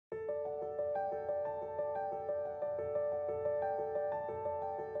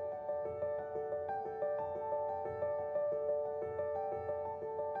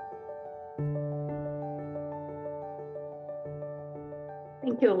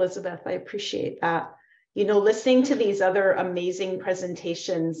Thank you, Elizabeth. I appreciate that. You know, listening to these other amazing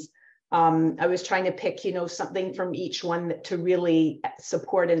presentations, I was trying to pick, you know, something from each one to really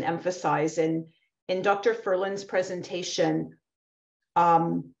support and emphasize. And in Dr. Ferland's presentation,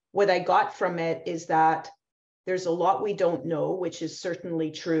 what I got from it is that there's a lot we don't know, which is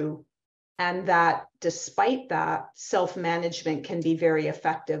certainly true. And that despite that, self-management can be very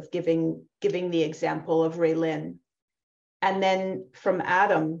effective, giving the example of Raylin. And then from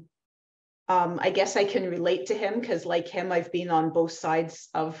Adam, I guess I can relate to him because like him, I've been on both sides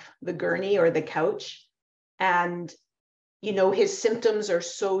of the gurney or the couch. And, you know, his symptoms are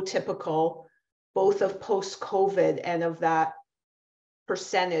so typical, both of post-COVID and of that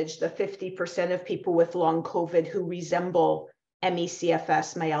percentage, the 50% of people with long COVID who resemble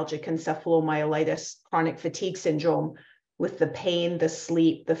ME/CFS, myalgic encephalomyelitis, chronic fatigue syndrome, with the pain, the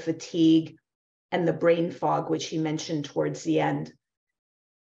sleep, the fatigue, and the brain fog, which he mentioned towards the end.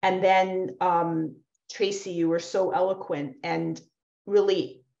 And then, Tracy, you were so eloquent and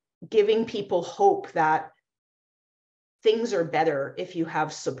really giving people hope that things are better if you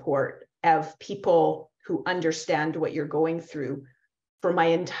have support of people who understand what you're going through. For my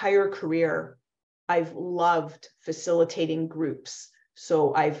entire career, I've loved facilitating groups.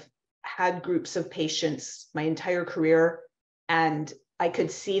 So I've had groups of patients my entire career, and I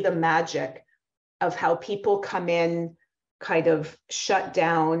could see the magic of how people come in kind of shut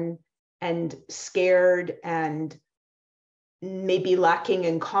down and scared and maybe lacking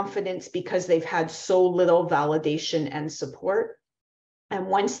in confidence because they've had so little validation and support. And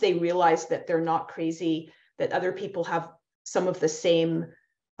once they realize that they're not crazy, that other people have some of the same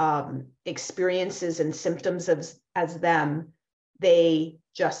experiences and symptoms as them, they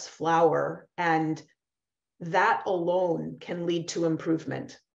just flower. And that alone can lead to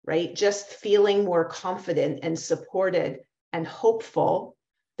improvement, right? Just feeling more confident and supported and hopeful.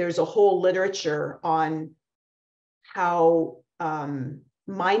 There's a whole literature on how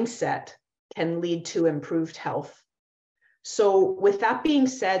mindset can lead to improved health. So with that being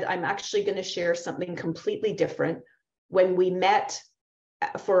said, I'm actually going to share something completely different. When we met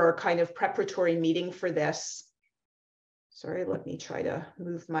for our kind of preparatory meeting for this, sorry, let me try to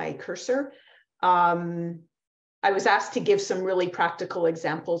move my cursor. I was asked to give some really practical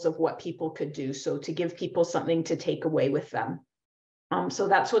examples of what people could do. So to give people something to take away with them. So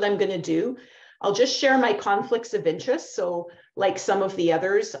that's what I'm going to do. I'll just share my conflicts of interest. So like some of the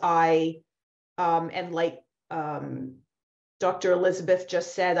others, and like Dr. Elizabeth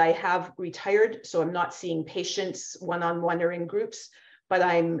just said, I have retired, so I'm not seeing patients one-on-one or in groups, but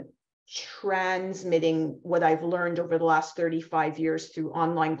I'm transmitting what I've learned over the last 35 years through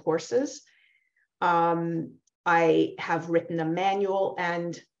online courses. I have written a manual,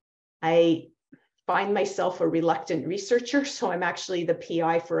 and I find myself a reluctant researcher. So I'm actually the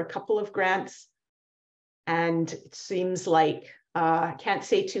PI for a couple of grants. And it seems like, I can't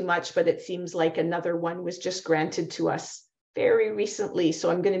say too much, but it seems like another one was just granted to us very recently. So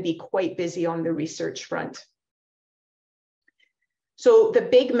I'm going to be quite busy on the research front. So the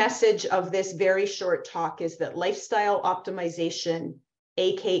big message of this very short talk is that lifestyle optimization,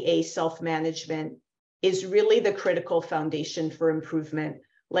 AKA self-management, is really the critical foundation for improvement.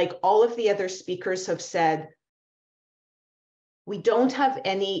 Like all of the other speakers have said, we don't have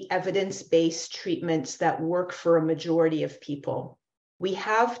any evidence-based treatments that work for a majority of people. We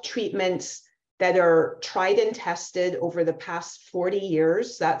have treatments that are tried and tested over the past 40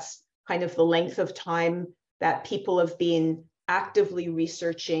 years. That's kind of the length of time that people have been actively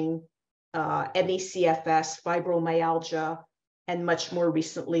researching ME/CFS, fibromyalgia, and much more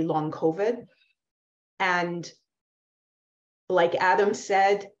recently, long COVID. And like Adam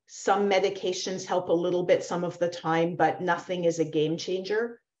said, some medications help a little bit some of the time, but nothing is a game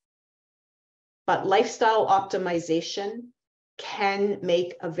changer. But lifestyle optimization can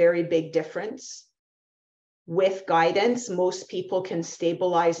make a very big difference. With guidance, most people can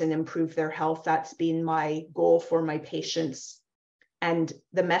stabilize and improve their health. That's been my goal for my patients. And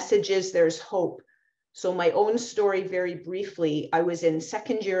the message is there's hope. So my own story, very briefly, I was in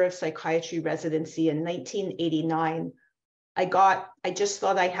second year of psychiatry residency in 1989. I just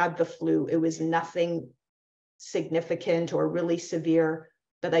thought I had the flu. It was nothing significant or really severe,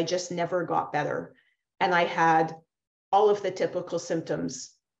 but I just never got better. And I had all of the typical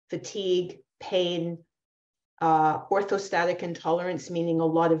symptoms: fatigue, pain, orthostatic intolerance, meaning a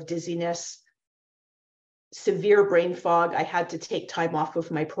lot of dizziness, severe brain fog. I had to take time off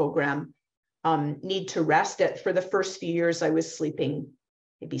of my program, need to rest. For the first few years, I was sleeping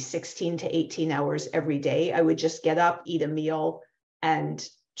maybe 16 to 18 hours every day. I would just get up, eat a meal, and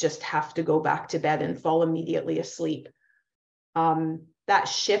just have to go back to bed and fall immediately asleep. That that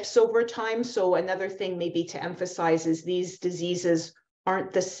shifts over time. So another thing maybe to emphasize is these diseases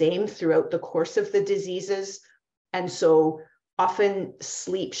aren't the same throughout the course of the diseases. And so often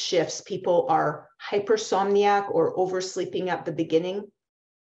sleep shifts. People are hypersomniac or oversleeping at the beginning,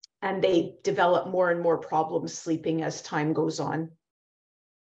 and they develop more and more problems sleeping as time goes on.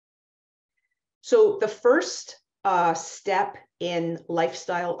 So the first step in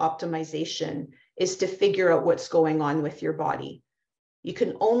lifestyle optimization is to figure out what's going on with your body. You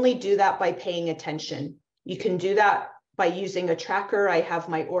can only do that by paying attention. You can do that by using a tracker. I have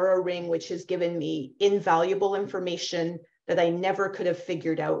my Aura ring, which has given me invaluable information that I never could have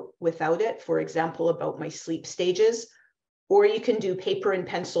figured out without it, for example, about my sleep stages. Or you can do paper and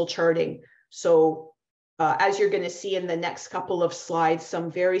pencil charting. So as you're going to see in the next couple of slides,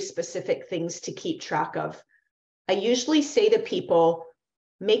 some very specific things to keep track of. I usually say to people,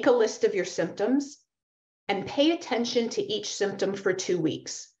 make a list of your symptoms and pay attention to each symptom for 2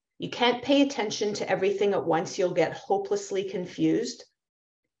 weeks. You can't pay attention to everything at once. You'll get hopelessly confused.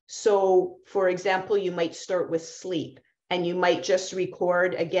 So, for example, you might start with sleep, and you might just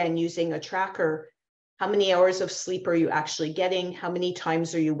record, again, using a tracker, how many hours of sleep are you actually getting? How many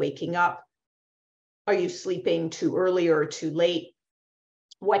times are you waking up? Are you sleeping too early or too late?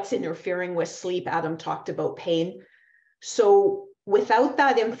 What's interfering with sleep? Adam talked about pain. So without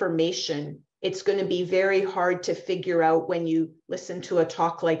that information, it's going to be very hard to figure out when you listen to a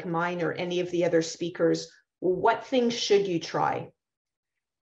talk like mine or any of the other speakers, well, what things should you try?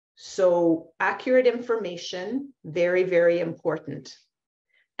 So accurate information, very, very important.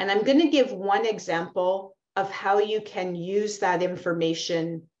 And I'm going to give one example of how you can use that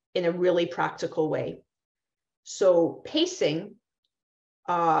information in a really practical way. So pacing,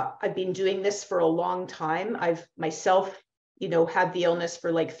 I've been doing this for a long time. I've myself, had the illness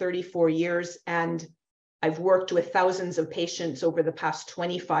for like 34 years, and I've worked with thousands of patients over the past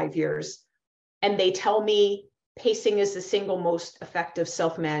 25 years. And they tell me pacing is the single most effective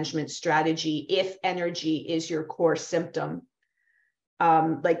self-management strategy if energy is your core symptom.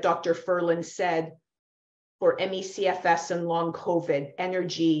 Like Dr. Furlan said, for ME/CFS and long COVID,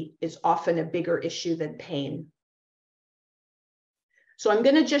 energy is often a bigger issue than pain. So I'm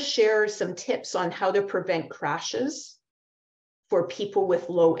going to just share some tips on how to prevent crashes for people with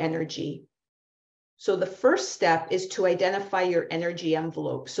low energy. So the first step is to identify your energy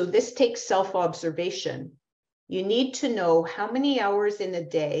envelope. So this takes self-observation. You need to know how many hours in a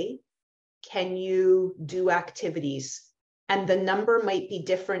day can you do activities. And the number might be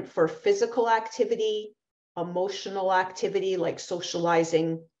different for physical activity, emotional activity like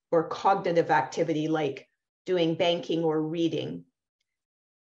socializing, or cognitive activity like doing banking or reading.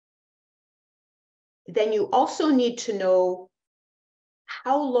 Then you also need to know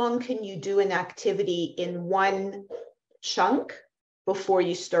how long can you do an activity in one chunk before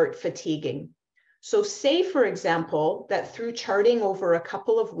you start fatiguing. So say, for example, that through charting over a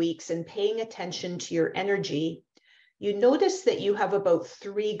couple of weeks and paying attention to your energy, you notice that you have about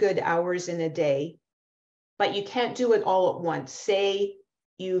 3 good hours in a day, but you can't do it all at once. Say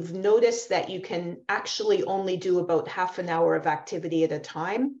you've noticed that you can actually only do about half an hour of activity at a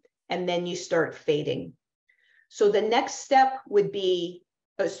time, and then you start fading. So the next step would be,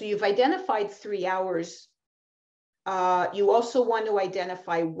 so you've identified 3 hours. You also want to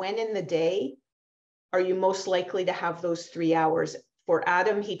identify when in the day are you most likely to have those 3 hours. For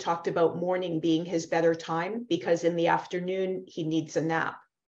Adam, he talked about morning being his better time because in the afternoon, he needs a nap.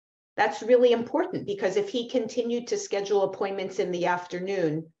 That's really important because if he continued to schedule appointments in the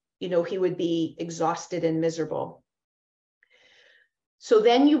afternoon, he would be exhausted and miserable. So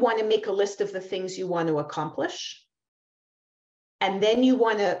then you want to make a list of the things you want to accomplish. And then you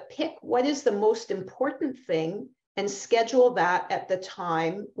want to pick what is the most important thing and schedule that at the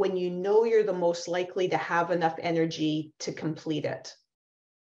time when you know you're the most likely to have enough energy to complete it.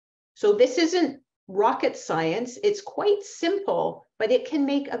 So this isn't rocket science. It's quite simple, but it can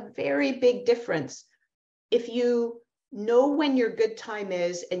make a very big difference. If you know when your good time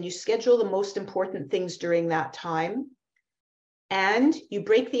is and you schedule the most important things during that time, and you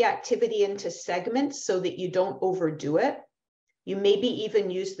break the activity into segments so that you don't overdo it, you maybe even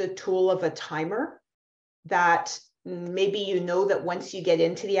use the tool of a timer that maybe that once you get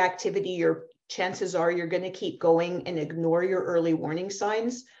into the activity, your chances are you're going to keep going and ignore your early warning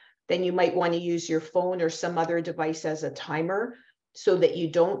signs. Then you might want to use your phone or some other device as a timer so that you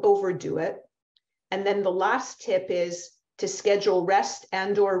don't overdo it. And then the last tip is to schedule rest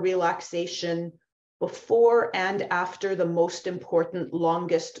and/or relaxation before and after the most important,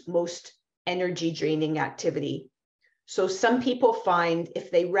 longest, most energy draining activity. So some people find if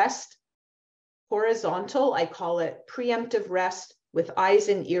they rest horizontal, I call it preemptive rest, with eyes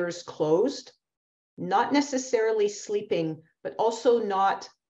and ears closed, not necessarily sleeping, but also not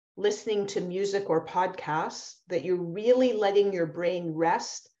listening to music or podcasts, that you're really letting your brain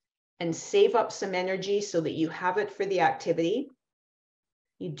rest and save up some energy so that you have it for the activity.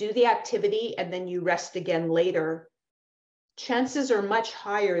 You do the activity and then you rest again later. Chances are much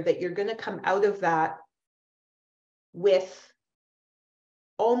higher that you're going to come out of that with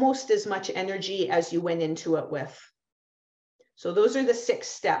almost as much energy as you went into it with. So those are the 6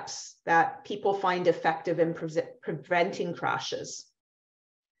 steps that people find effective in preventing crashes.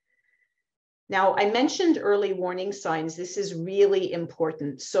 Now, I mentioned early warning signs. This is really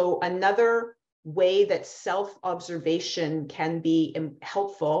important. So another way that self-observation can be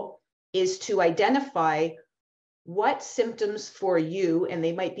helpful is to identify what symptoms for you, and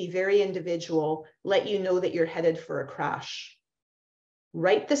they might be very individual, let you know that you're headed for a crash.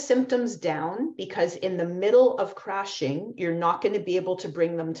 Write the symptoms down, because in the middle of crashing, you're not going to be able to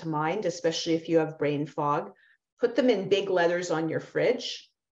bring them to mind, especially if you have brain fog. Put them in big letters on your fridge.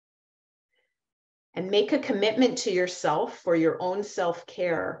 And make a commitment to yourself for your own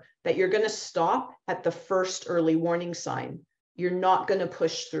self-care that you're going to stop at the first early warning sign. You're not going to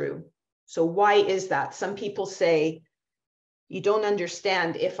push through. So why is that? Some people say, you don't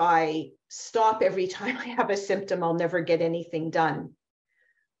understand. If I stop every time I have a symptom, I'll never get anything done.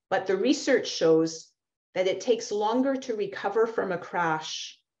 But the research shows that it takes longer to recover from a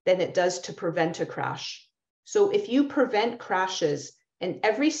crash than it does to prevent a crash. So if you prevent crashes, and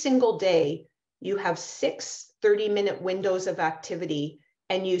every single day, you have 6 30-minute windows of activity,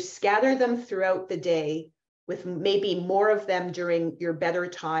 and you scatter them throughout the day with maybe more of them during your better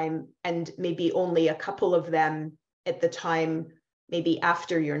time and maybe only a couple of them at the time, maybe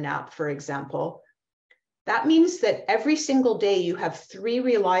after your nap, for example. That means that every single day you have 3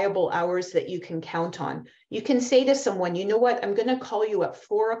 reliable hours that you can count on. You can say to someone, you know what, I'm going to call you at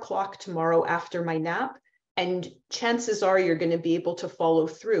 4 o'clock tomorrow after my nap, and chances are you're going to be able to follow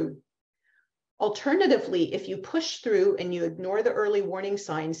through. Alternatively, if you push through and you ignore the early warning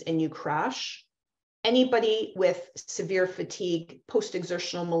signs and you crash, anybody with severe fatigue,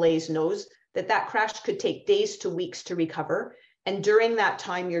 post-exertional malaise knows that that crash could take days to weeks to recover. And during that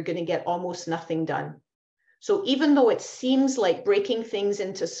time, you're going to get almost nothing done. So even though it seems like breaking things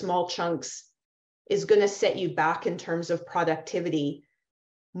into small chunks is going to set you back in terms of productivity,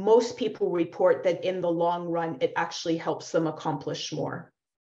 most people report that in the long run, it actually helps them accomplish more.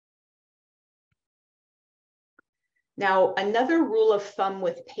 Now, another rule of thumb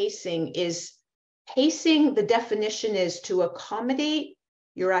with pacing is pacing, the definition is to accommodate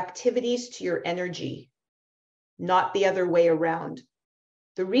your activities to your energy, not the other way around.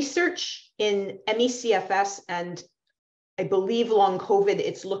 The research in ME/CFS, and I believe long COVID,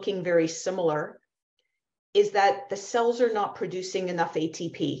 it's looking very similar, is that the cells are not producing enough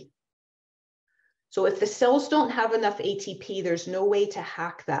ATP. So if the cells don't have enough ATP, there's no way to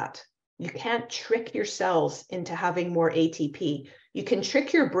hack that. You can't trick your cells into having more ATP. You can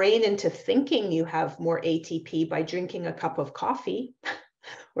trick your brain into thinking you have more ATP by drinking a cup of coffee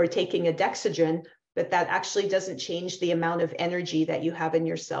or taking a Dexedrine, but that actually doesn't change the amount of energy that you have in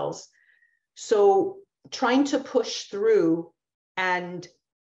your cells. So trying to push through and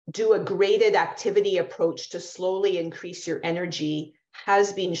do a graded activity approach to slowly increase your energy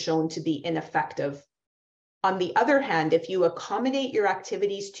has been shown to be ineffective. On the other hand, if you accommodate your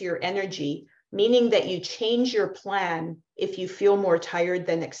activities to your energy, meaning that you change your plan if you feel more tired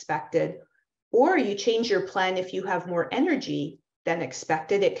than expected, or you change your plan if you have more energy than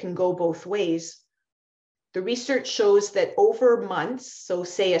expected, it can go both ways. The research shows that over months, so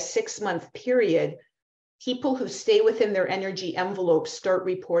say a 6-month period, people who stay within their energy envelope start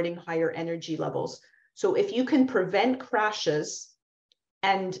reporting higher energy levels. So if you can prevent crashes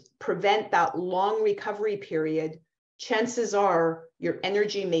and prevent that long recovery period, chances are your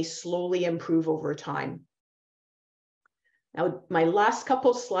energy may slowly improve over time. Now, my last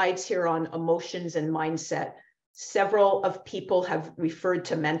couple slides here on emotions and mindset. Several of people have referred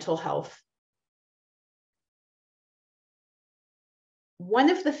to mental health. One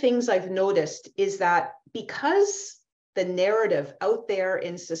of the things I've noticed is that because the narrative out there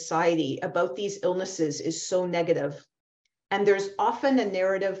in society about these illnesses is so negative, and there's often a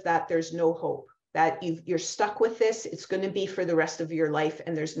narrative that there's no hope, that you're stuck with this, it's going to be for the rest of your life,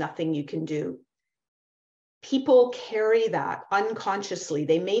 and there's nothing you can do. People carry that unconsciously.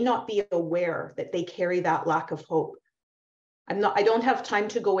 They may not be aware that they carry that lack of hope. I don't have time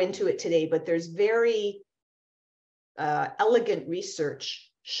to go into it today, but there's very elegant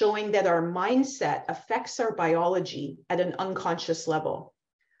research showing that our mindset affects our biology at an unconscious level.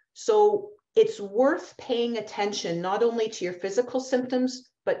 So it's worth paying attention not only to your physical symptoms,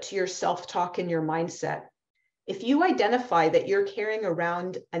 but to your self-talk and your mindset. If you identify that you're carrying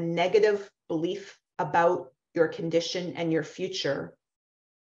around a negative belief about your condition and your future,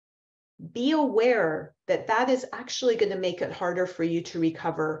 be aware that that is actually going to make it harder for you to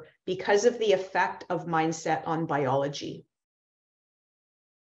recover because of the effect of mindset on biology.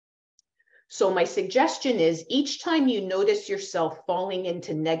 So my suggestion is each time you notice yourself falling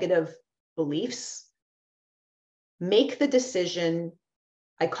into negative beliefs, make the decision.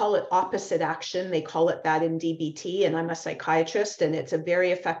 I call it opposite action. They call it that in DBT, and I'm a psychiatrist, and it's a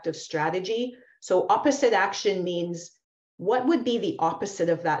very effective strategy. So opposite action means what would be the opposite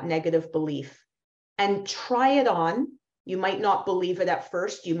of that negative belief? And try it on. You might not believe it at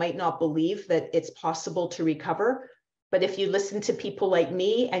first. You might not believe that it's possible to recover. But if you listen to people like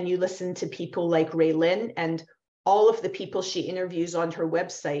me and you listen to people like Raylyn and all of the people she interviews on her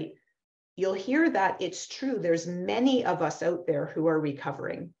website, you'll hear that it's true. There's many of us out there who are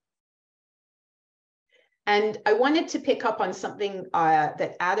recovering. And I wanted to pick up on something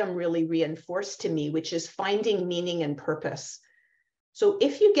that Adam really reinforced to me, which is finding meaning and purpose. So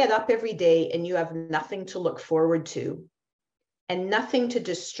if you get up every day and you have nothing to look forward to and nothing to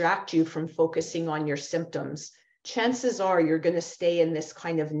distract you from focusing on your symptoms, chances are you're going to stay in this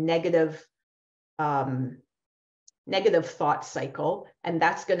kind of negative thought cycle, and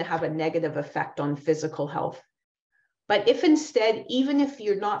that's going to have a negative effect on physical health. But if instead, even if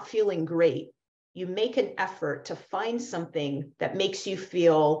you're not feeling great, you make an effort to find something that makes you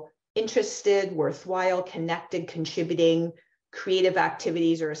feel interested, worthwhile, connected, contributing, creative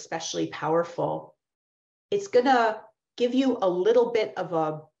activities are especially powerful, it's going to give you a little bit of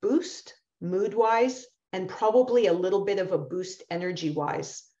a boost mood-wise and probably a little bit of a boost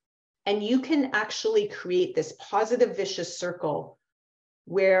energy-wise. And you can actually create this positive vicious circle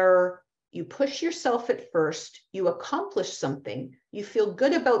where you push yourself at first, you accomplish something, you feel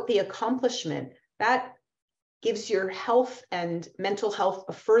good about the accomplishment. That gives your health and mental health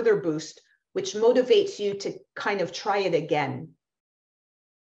a further boost, which motivates you to kind of try it again.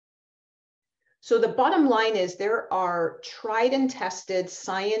 So the bottom line is there are tried and tested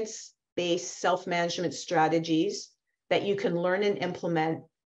science-based self-management strategies that you can learn and implement.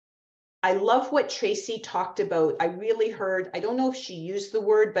 I love what Tracy talked about. I really heard, I don't know if she used the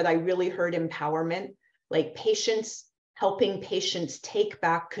word, but I really heard empowerment, like patients, helping patients take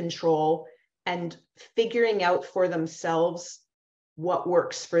back control and figuring out for themselves what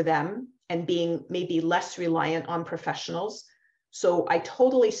works for them and being maybe less reliant on professionals. So I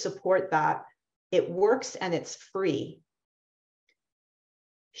totally support that. It works and it's free.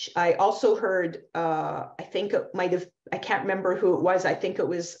 I also heard, I think it might have, I can't remember who it was. I think it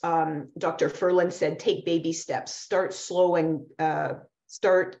was Dr. Furlan said, take baby steps, start slow and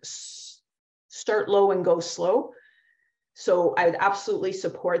start low and go slow. So I would absolutely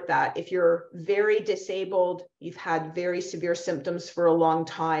support that. If you're very disabled, you've had very severe symptoms for a long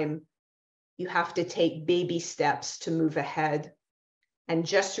time, you have to take baby steps to move ahead. And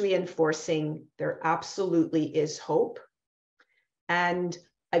just reinforcing there absolutely is hope. And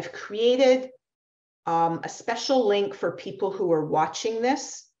I've created a special link for people who are watching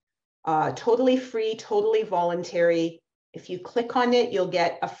this, totally free, totally voluntary. If you click on it, you'll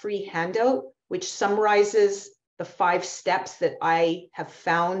get a free handout, which summarizes the 5 steps that I have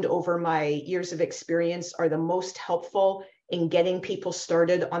found over my years of experience are the most helpful in getting people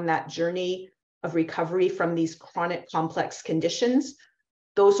started on that journey of recovery from these chronic complex conditions.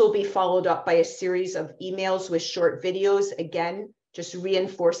 Those will be followed up by a series of emails with short videos, again, just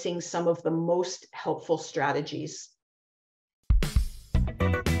reinforcing some of the most helpful strategies.